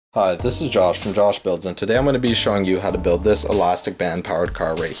Hi, this is Josh from JoshBuilds, and today I'm going to be showing you how to build this elastic band powered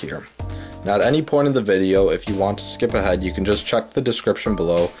car right here. Now at any point in the video, if you want to skip ahead, you can just check the description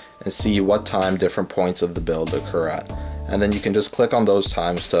below and see what time different points of the build occur at. And then you can just click on those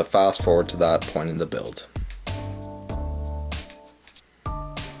times to fast forward to that point in the build.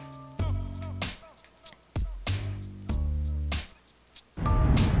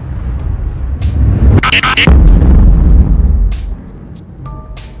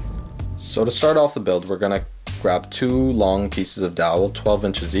 So to start off the build, we're going to grab two long pieces of dowel, 12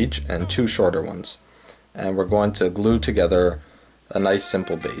 inches each, and two shorter ones. And we're going to glue together a nice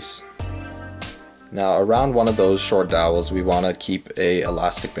simple base. Now around one of those short dowels we want to keep a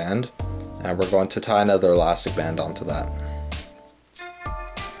elastic band, and we're going to tie another elastic band onto that.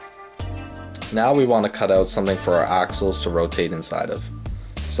 Now we want to cut out something for our axles to rotate inside of.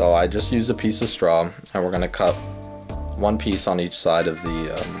 So I just used a piece of straw, and we're going to cut one piece on each side of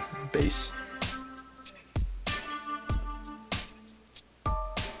the base.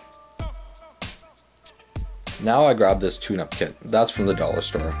 Now I grabbed this tune-up kit. That's from the dollar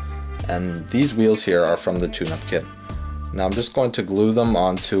store, and these wheels here are from the tune-up kit. Now I'm just going to glue them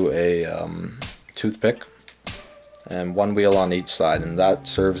onto a toothpick, and one wheel on each side, and that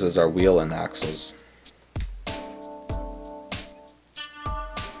serves as our wheel and axles.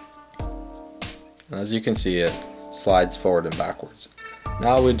 And as you can see, it slides forward and backwards.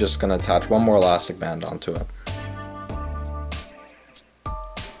 Now we're just going to attach one more elastic band onto it.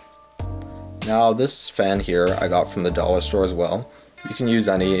 Now this fan here I got from the dollar store as well. You can use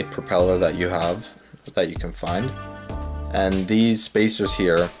any propeller that you have, that you can find. And these spacers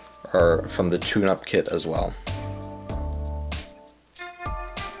here are from the tune-up kit as well.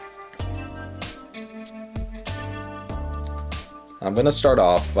 I'm going to start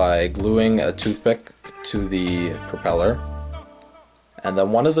off by gluing a toothpick to the propeller, and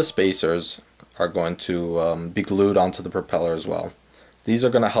then one of the spacers are going to be glued onto the propeller as well. These are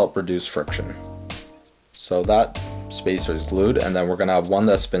going to help reduce friction. So that spacer is glued, and then we're going to have one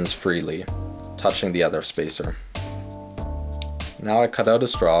that spins freely, touching the other spacer. Now I cut out a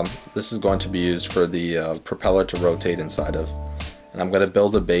straw. This is going to be used for the propeller to rotate inside of, and I'm going to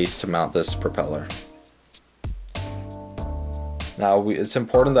build a base to mount this propeller. Now it's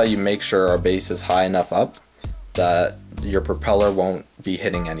important that you make sure our base is high enough up that your propeller won't be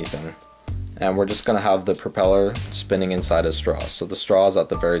hitting anything. And we're just going to have the propeller spinning inside a straw. So the straw is at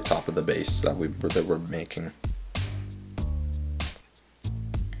the very top of the base that we're making.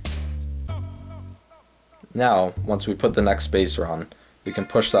 Now, once we put the next spacer on, we can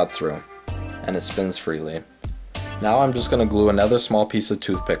push that through, and it spins freely. Now I'm just going to glue another small piece of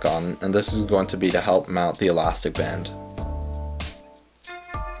toothpick on, and this is going to be to help mount the elastic band.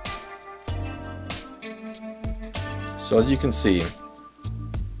 So as you can see,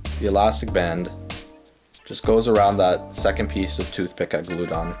 the elastic band just goes around that second piece of toothpick I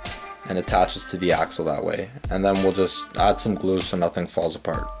glued on and attaches to the axle that way. And then we'll just add some glue so nothing falls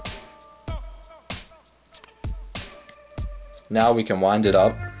apart. Now we can wind it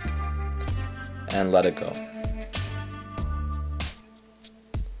up and let it go.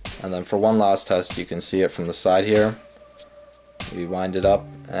 And then for one last test, you can see it from the side here. We wind it up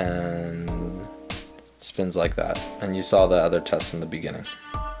and it spins like that. And you saw the other test in the beginning.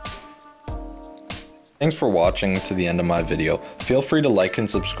 Thanks for watching to the end of my video. Feel free to like and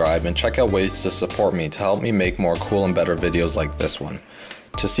subscribe, and check out ways to support me to help me make more cool and better videos like this one.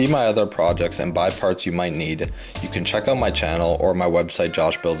 To see my other projects and buy parts you might need, you can check out my channel or my website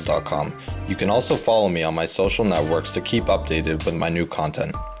JoshBuilds.com. You can also follow me on my social networks to keep updated with my new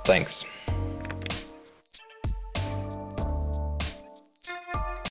content. Thanks.